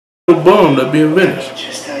bum that be in Venice.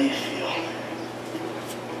 Just how you feel.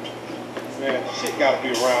 Man, shit gotta be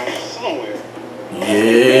around here somewhere.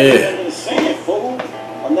 Yeah. Saying, fool.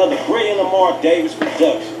 Another brilliant Lamar Davis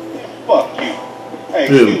production. Fuck you. Hey,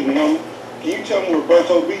 excuse me, homie. Can you tell me where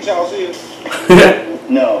Roberto Beach House is?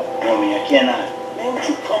 No, homie, I cannot. Man, would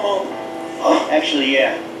you come on? Oh, actually,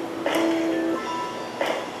 yeah.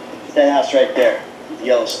 It's that house right there with the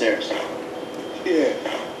yellow stairs. Yeah.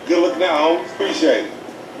 Good looking out, homie. Appreciate it.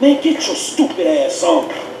 Man, get your stupid ass on.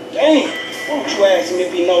 Dang. Why don't you ask him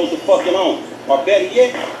if he knows the fucking owner? Or better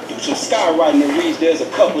yet, do some skywriting that reads there's a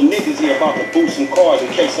couple of niggas here about to boost some cars in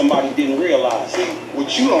case somebody didn't realize. See,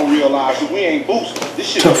 what you don't realize is we ain't boosting. This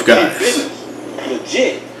shit Tough is guys. business.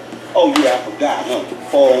 Legit. Oh yeah, I forgot, huh?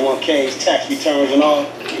 401ks, tax returns and all.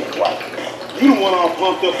 Yeah, right. You the one all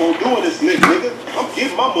pumped up on doing this, nigga. I'm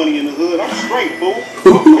getting my money in the hood. I'm straight, fool.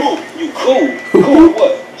 I'm cool. You cool? Cool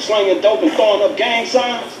what? Slinging dope and throwing up gang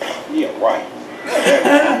signs? Yeah, right.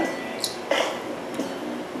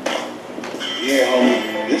 Yeah,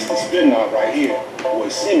 homie. This the spin out right here. Boy,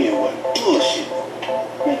 Simeon wasn't bullshit.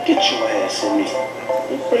 Man, get your ass in there.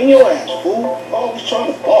 And bring your ass, fool. Always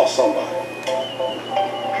trying to boss somebody.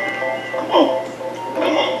 Come on.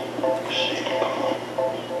 Come on. Shit, come on.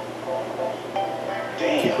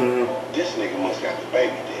 Damn. This nigga must got the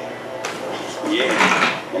baby dead.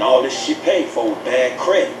 Yeah. And all this shit paid for with bad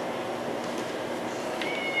credit.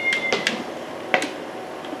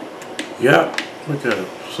 Yeah. Look at him,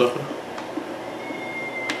 sucker.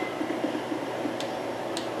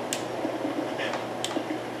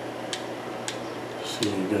 See,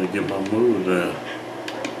 you gotta get my mood down.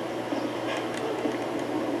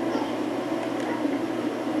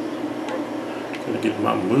 Gotta get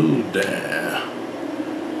my mood down.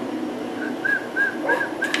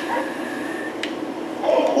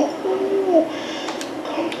 Oh,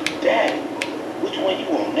 come to daddy. Which one you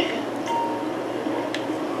want, nigga?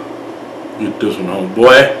 Get this one on,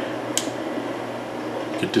 boy.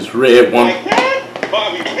 Get this red one. Like that?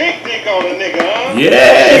 Bobby Big Dick on a nigga, huh?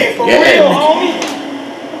 Yeah, For yeah. real, homie.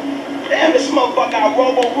 Damn, this motherfucker got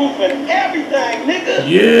robo roof and everything, nigga.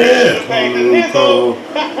 Yeah.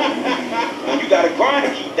 You gotta grind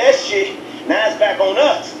to keep that shit. Now it's back on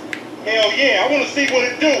us. Hell yeah, I want to see what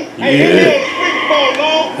it do. Yeah. Hey, hit me on the speakerphone,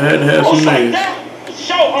 long. Had to have some names. For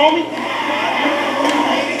sure, homie.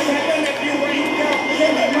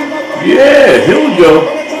 Yeah, here we go.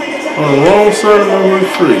 On the wrong side of Highway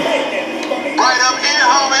 3. Right up here,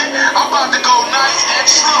 homie. I'm about to go nice and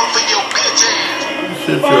slow for your bitch ass.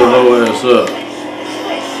 Shut your whole ass up.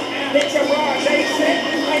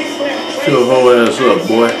 Shut your whole ass up,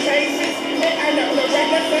 boy.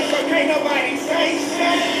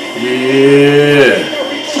 Yeah.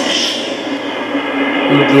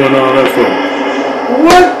 Who's doing all that for?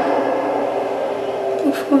 What?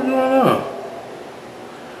 What the fuck going on?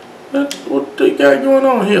 What they got going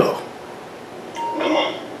on here? Come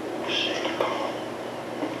on. Shit, come on.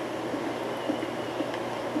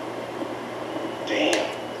 Damn,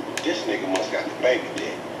 this nigga must got the baby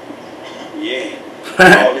dead.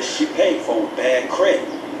 Yeah. All this shit paid for with bad credit.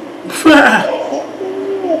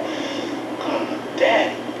 Come to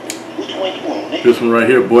daddy. Which one you want, nigga? This one right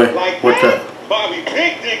here, boy. Like Watch that? out. Bobby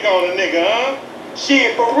Big Dick on a nigga, huh?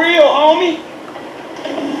 Shit, for real, homie.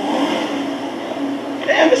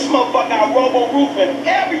 Damn, this motherfucker got robo roof and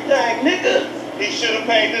everything, nigga. He should have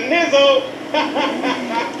paid the nizzo.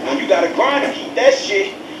 You gotta grind to keep that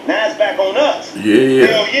shit. Now it's back on us. Yeah.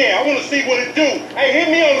 Hell yeah, I want to see what it do. Hey, hit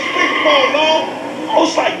me on the speakerphone, long. Oh,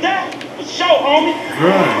 it's like that? For sure, homie.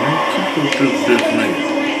 Right, man. Keep up this nigga.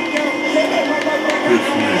 This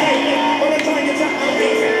nigga.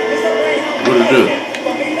 What it do?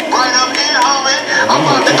 Right up here, homie. I'm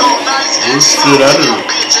about to go nice and slow Shit, I for do. your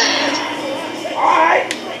bitch ass. Alright.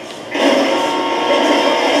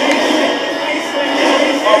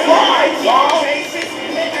 Alright, y'all.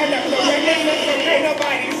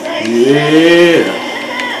 Yeah.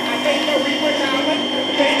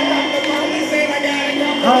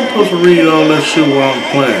 I'm supposed to read all that shit while I'm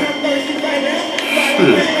playing.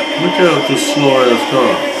 Shit. Look out with this slow ass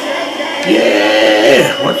car.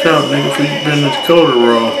 Yeah. Watch out, nigga, if you bend this coda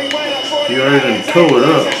wrong. You already done tow it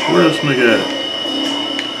up. Where this nigga at?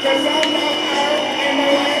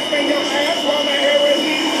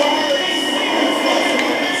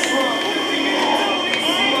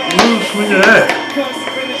 Where's this nigga at?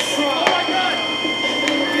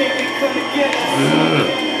 Yeah.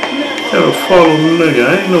 Gotta follow the nigga. I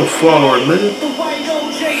ain't no follower, nigga.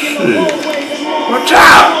 Shit. Watch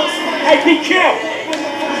out! Hey, be careful.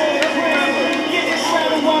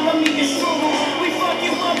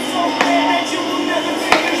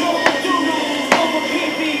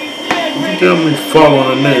 at me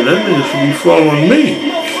following a nigga. That nigga should be following me.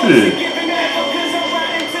 Shit.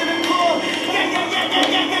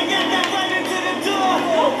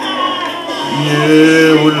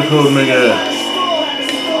 Yeah, where this whole nigga at?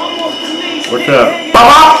 Watch out.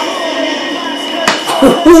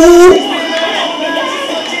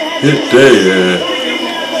 Hit that, yeah.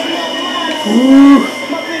 Ooh.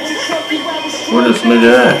 Where this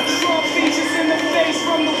nigga at?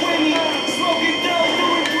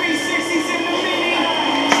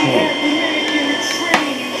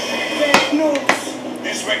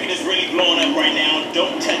 This record is really blowing up right now.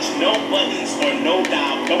 Don't touch no buttons or no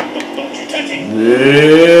dial. Don't you touch it.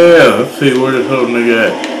 Yeah, let's see where this whole nigga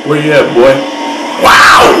at. Where you at, boy?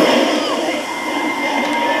 Wow!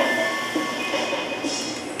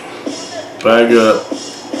 Bag up.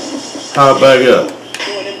 How bag up?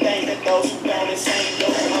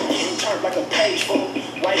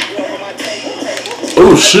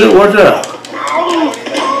 Oh shit, watch out.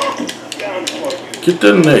 Get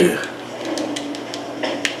that nigga.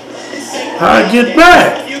 How I get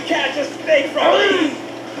back? You can't just stay from me.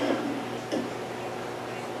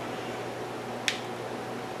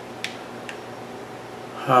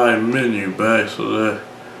 High menu back, so that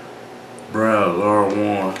browse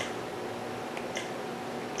R1.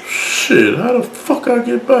 Shit, how the fuck I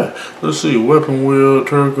get back? Let's see, weapon wheel,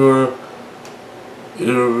 turquoise,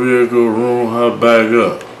 inner vehicle room, how to bag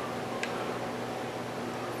up.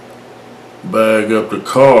 Bag up the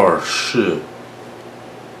car, shit.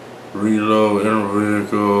 Reload, inner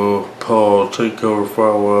vehicle, pause, take cover,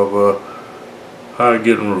 firewall, how to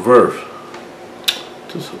get in reverse.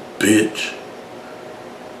 Just a bitch.